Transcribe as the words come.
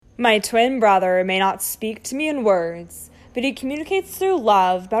My twin brother may not speak to me in words, but he communicates through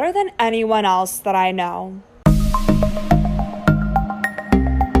love better than anyone else that I know.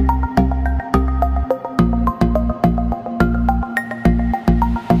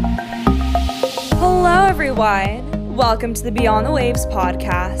 Hello, everyone. Welcome to the Beyond the Waves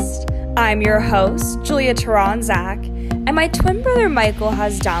podcast. I'm your host, Julia Taranzak, and my twin brother Michael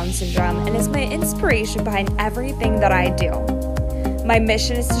has Down syndrome and is my inspiration behind everything that I do. My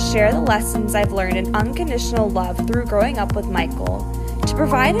mission is to share the lessons I've learned in unconditional love through growing up with Michael, to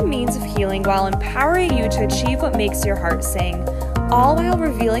provide a means of healing while empowering you to achieve what makes your heart sing, all while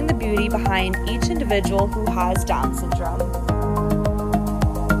revealing the beauty behind each individual who has Down syndrome.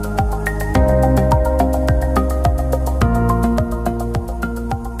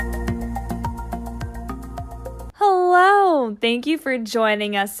 Thank you for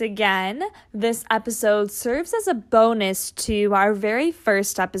joining us again. This episode serves as a bonus to our very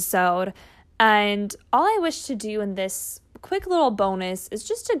first episode, and all I wish to do in this quick little bonus is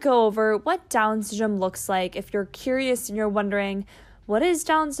just to go over what Down syndrome looks like. If you're curious and you're wondering, what is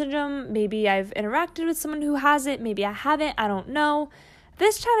Down syndrome? Maybe I've interacted with someone who has it, maybe I haven't, I don't know.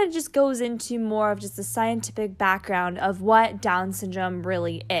 This kind of just goes into more of just the scientific background of what Down syndrome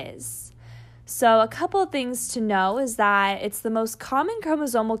really is. So a couple of things to know is that it's the most common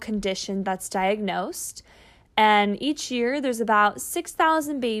chromosomal condition that's diagnosed. And each year there's about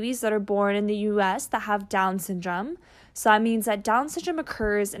 6,000 babies that are born in the U.S. that have Down syndrome. So that means that Down syndrome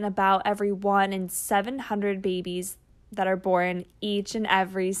occurs in about every 1 in 700 babies that are born each and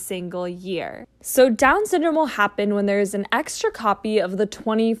every single year. So Down syndrome will happen when there's an extra copy of the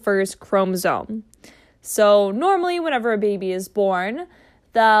 21st chromosome. So normally whenever a baby is born,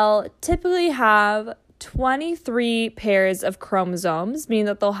 they'll typically have 23 pairs of chromosomes, meaning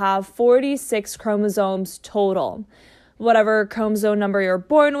that they'll have 46 chromosomes total. Whatever chromosome number you're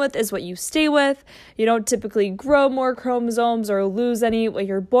born with is what you stay with. You don't typically grow more chromosomes or lose any. What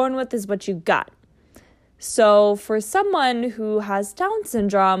you're born with is what you got. So for someone who has Down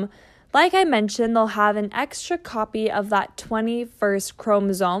syndrome, like I mentioned, they'll have an extra copy of that 21st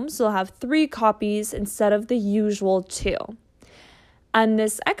chromosome. So they'll have 3 copies instead of the usual 2. And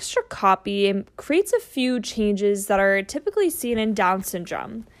this extra copy creates a few changes that are typically seen in Down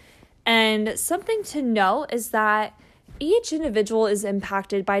syndrome. And something to note is that each individual is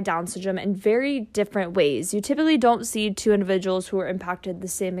impacted by Down syndrome in very different ways. You typically don't see 2 individuals who are impacted the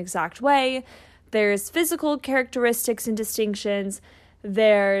same exact way. There's physical characteristics and distinctions.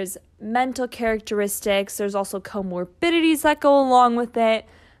 There's mental characteristics. There's also comorbidities that go along with it.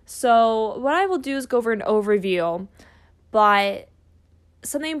 So what I will do is go over an overview, but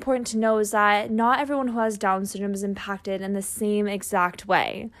something important to know is that not everyone who has Down syndrome is impacted in the same exact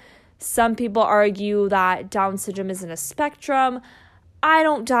way. Some people argue that Down syndrome isn't a spectrum. I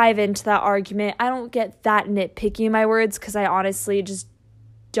don't dive into that argument. I don't get that nitpicky in my words because I honestly just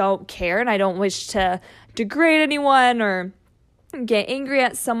don't care, and I don't wish to degrade anyone or get angry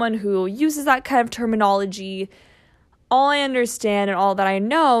at someone who uses that kind of terminology. All I understand and all that I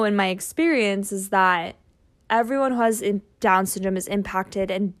know in my experience is that everyone who has Down syndrome is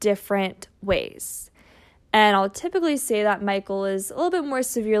impacted in different ways. And I'll typically say that Michael is a little bit more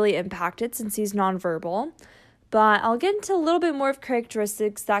severely impacted since he's nonverbal, but I'll get into a little bit more of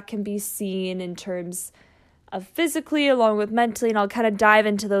characteristics that can be seen in terms of physically along with mentally, and I'll kind of dive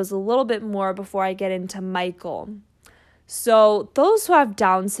into those a little bit more before I get into Michael. So those who have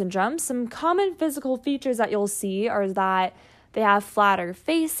Down syndrome, some common physical features that you'll see are that they have flatter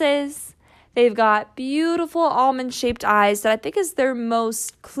faces. They've got beautiful almond-shaped eyes that I think is their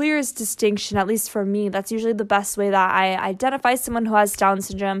most clearest distinction, at least for me. That's usually the best way that I identify someone who has Down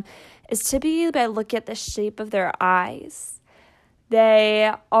syndrome, is typically by looking at the shape of their eyes. They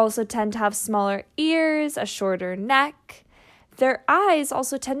also tend to have smaller ears, a shorter neck. Their eyes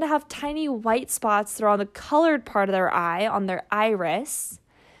also tend to have tiny white spots that are on the colored part of their eye, on their iris.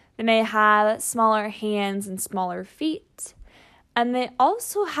 They may have smaller hands and smaller feet. And they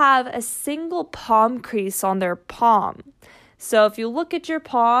also have a single palm crease on their palm. So if you look at your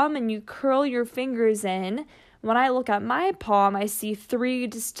palm and you curl your fingers in, when I look at my palm, I see 3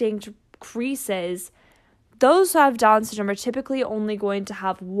 distinct creases. Those who have Down syndrome are typically only going to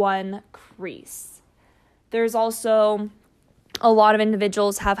have 1 crease. There's also a lot of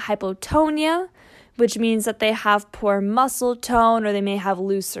individuals have hypotonia, which means that they have poor muscle tone or they may have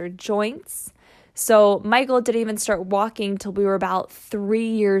looser joints. So Michael didn't even start walking till we were about 3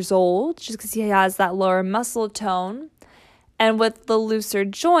 years old, just because he has that lower muscle tone. And with the looser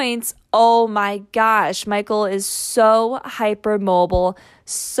joints, oh my gosh, Michael is so hypermobile,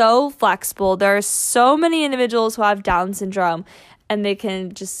 so flexible. There are so many individuals who have Down syndrome, and they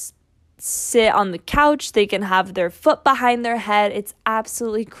can just sit on the couch. They can have their foot behind their head. It's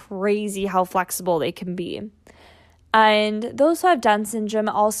absolutely crazy how flexible they can be. And those who have Down syndrome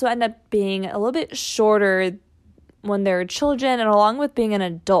also end up being a little bit shorter when they're children and along with being an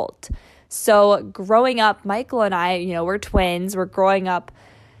adult. So growing up, Michael and I, we're twins. We're growing up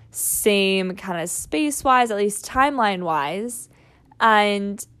same kind of space-wise, at least timeline-wise.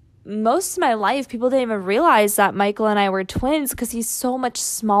 And most of my life, people didn't even realize that Michael and I were twins because he's so much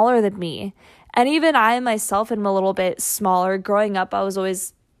smaller than me. And even I myself am a little bit smaller. Growing up, I was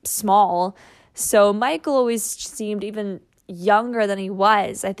always small. So Michael always seemed even younger than he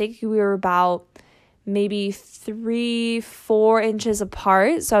was. I think we were about maybe 3-4 inches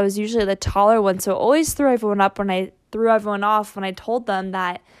apart. So I was usually the taller one. So I always threw everyone off when I told them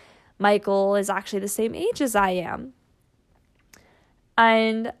that Michael is actually the same age as I am.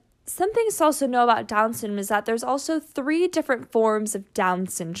 And some things to also know about Down syndrome is that there's also 3 different forms of Down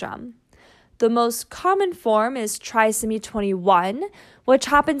syndrome. The most common form is trisomy 21, which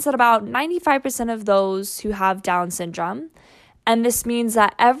happens in about 95% of those who have Down syndrome. And this means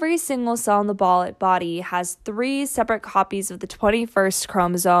that every single cell in the body has 3 separate copies of the 21st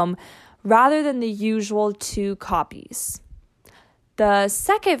chromosome rather than the usual 2 copies. The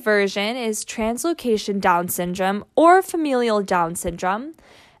second version is translocation Down syndrome or familial Down syndrome,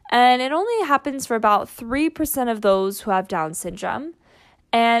 and it only happens for about 3% of those who have Down syndrome.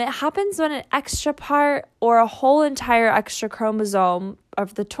 And it happens when an extra part or a whole entire extra chromosome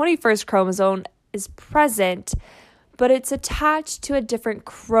of the 21st chromosome is present, but it's attached to a different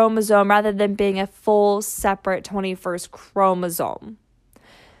chromosome rather than being a full separate 21st chromosome.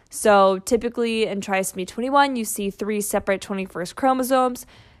 So typically in trisomy 21, you see 3 separate 21st chromosomes.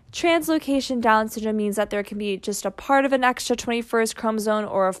 Translocation Down syndrome means that there can be just a part of an extra 21st chromosome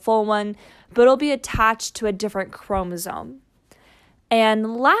or a full one, but it'll be attached to a different chromosome.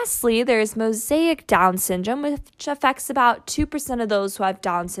 And lastly, there's mosaic Down syndrome, which affects about 2% of those who have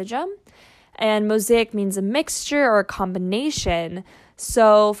Down syndrome. And mosaic means a mixture or a combination.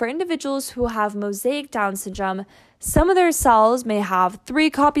 So for individuals who have mosaic Down syndrome, some of their cells may have 3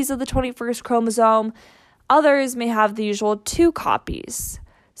 copies of the 21st chromosome. Others may have the usual 2 copies.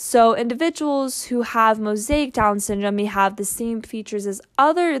 So individuals who have mosaic Down syndrome may have the same features as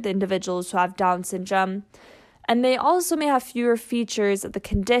other individuals who have Down syndrome. And they also may have fewer features of the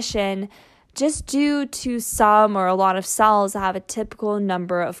condition just due to some or a lot of cells that have a typical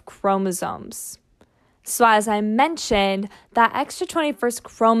number of chromosomes. So as I mentioned, that extra 21st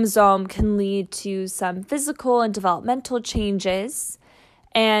chromosome can lead to some physical and developmental changes.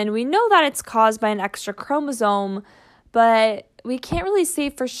 And we know that it's caused by an extra chromosome, but we can't really say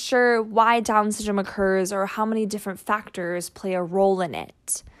for sure why Down syndrome occurs or how many different factors play a role in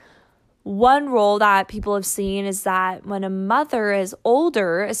it. One role that people have seen is that when a mother is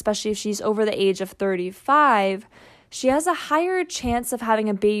older, especially if she's over the age of 35, she has a higher chance of having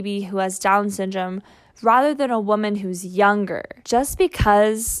a baby who has Down syndrome rather than a woman who's younger. Just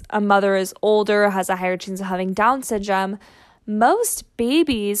because a mother is older, has a higher chance of having Down syndrome, most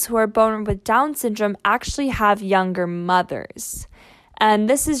babies who are born with Down syndrome actually have younger mothers. And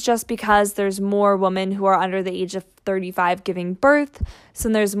this is just because there's more women who are under the age of 35 giving birth. So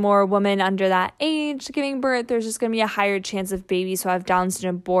there's more women under that age giving birth. There's just going to be a higher chance of babies who have Down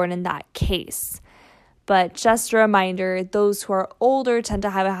syndrome born in that case. But just a reminder, those who are older tend to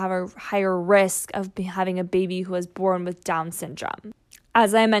have a higher risk of having a baby who is born with Down syndrome.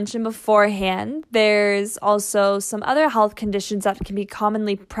 As I mentioned beforehand, there's also some other health conditions that can be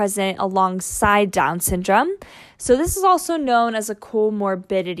commonly present alongside Down syndrome. So this is also known as a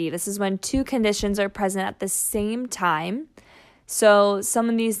comorbidity. This is when 2 conditions are present at the same time. So some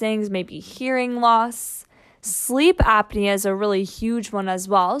of these things may be hearing loss. Sleep apnea is a really huge one as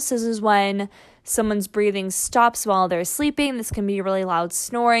well. So this is when someone's breathing stops while they're sleeping. This can be really loud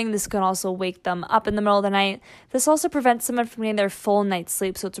snoring. This can also wake them up in the middle of the night. This also prevents someone from getting their full night's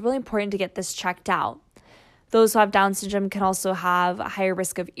sleep, so it's really important to get this checked out. Those who have Down syndrome can also have a higher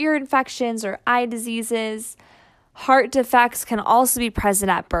risk of ear infections or eye diseases. Heart defects can also be present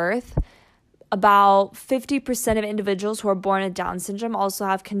at birth. About 50% of individuals who are born with Down syndrome also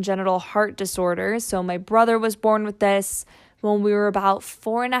have congenital heart disorders. So my brother was born with this. When we were about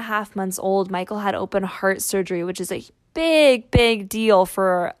 4.5 months old, Michael had open heart surgery, which is a big, big deal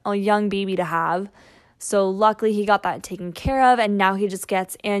for a young baby to have. So luckily he got that taken care of, and now he just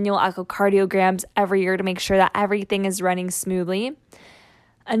gets annual echocardiograms every year to make sure that everything is running smoothly.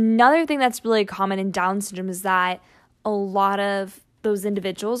 Another thing that's really common in Down syndrome is that a lot of those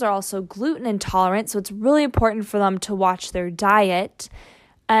individuals are also gluten intolerant, so it's really important for them to watch their diet.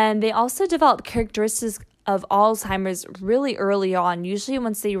 And they also develop characteristics of Alzheimer's really early on. Usually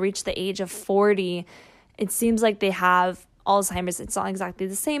once they reach the age of 40, it seems like they have Alzheimer's. It's not exactly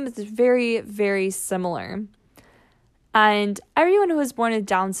the same, it's very, very similar. And everyone who is born with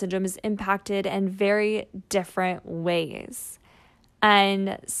Down syndrome is impacted in very different ways.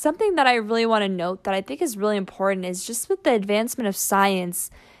 And something that I really want to note that I think is really important is just with the advancement of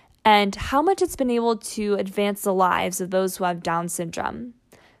science and how much it's been able to advance the lives of those who have Down syndrome.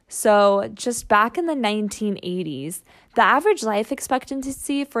 So just back in the 1980s, the average life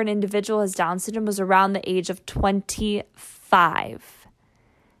expectancy for an individual who has Down syndrome was around the age of 25,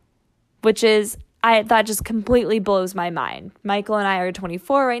 which is, that just completely blows my mind. Michael and I are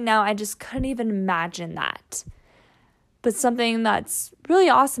 24 right now. I just couldn't even imagine that. But something that's really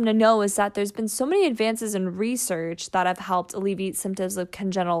awesome to know is that there's been so many advances in research that have helped alleviate symptoms of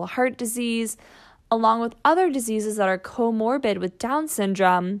congenital heart disease, along with other diseases that are comorbid with Down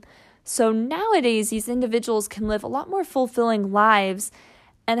syndrome. So nowadays, these individuals can live a lot more fulfilling lives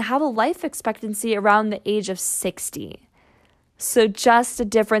and have a life expectancy around the age of 60. So just a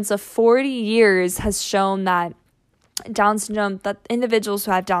difference of 40 years has shown that individuals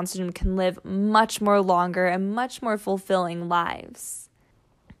who have Down syndrome can live much more longer and much more fulfilling lives.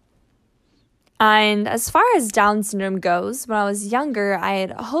 And as far as Down syndrome goes, when I was younger, I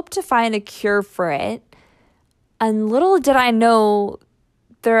had hoped to find a cure for it. And little did I know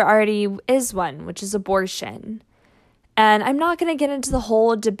there already is one, which is abortion. And I'm not going to get into the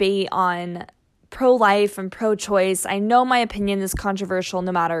whole debate on pro-life and pro-choice. I know my opinion is controversial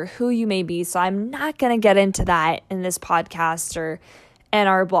no matter who you may be, so I'm not going to get into that in this podcast or in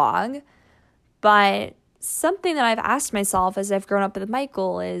our blog. But something that I've asked myself as I've grown up with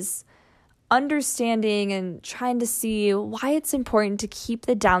Michael is understanding and trying to see why it's important to keep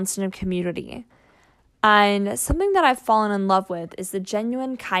the Down syndrome community. And something that I've fallen in love with is the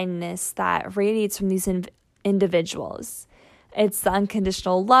genuine kindness that radiates from these individuals. It's the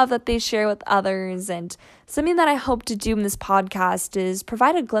unconditional love that they share with others, and something that I hope to do in this podcast is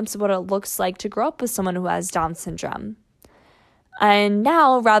provide a glimpse of what it looks like to grow up with someone who has Down syndrome. And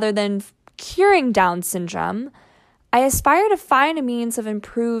now, rather than curing Down syndrome, I aspire to find a means of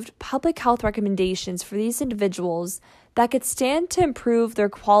improved public health recommendations for these individuals that could stand to improve their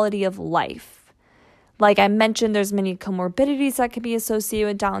quality of life. Like I mentioned, there's many comorbidities that can be associated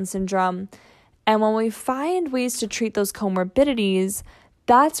with Down syndrome. And when we find ways to treat those comorbidities,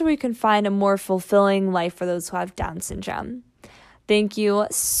 that's where we can find a more fulfilling life for those who have Down syndrome. Thank you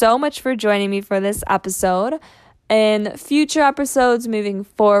so much for joining me for this episode. In future episodes moving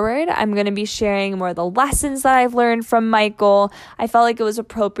forward, I'm going to be sharing more of the lessons that I've learned from Michael. I felt like it was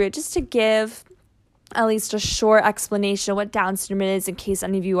appropriate just to give at least a short explanation of what Down syndrome is in case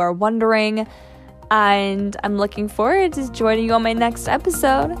any of you are wondering. And I'm looking forward to joining you on my next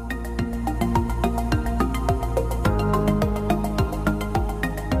episode.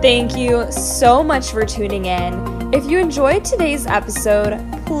 Thank you so much for tuning in. If you enjoyed today's episode,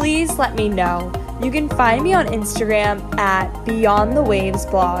 please let me know. You can find me on Instagram at Beyond the Waves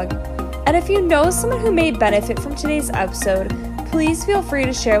blog. And if you know someone who may benefit from today's episode, please feel free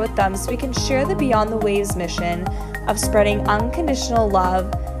to share with them so we can share the Beyond the Waves mission of spreading unconditional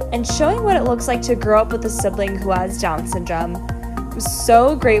love and showing what it looks like to grow up with a sibling who has Down syndrome. I'm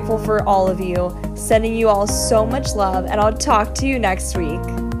so grateful for all of you, sending you all so much love, and I'll talk to you next week.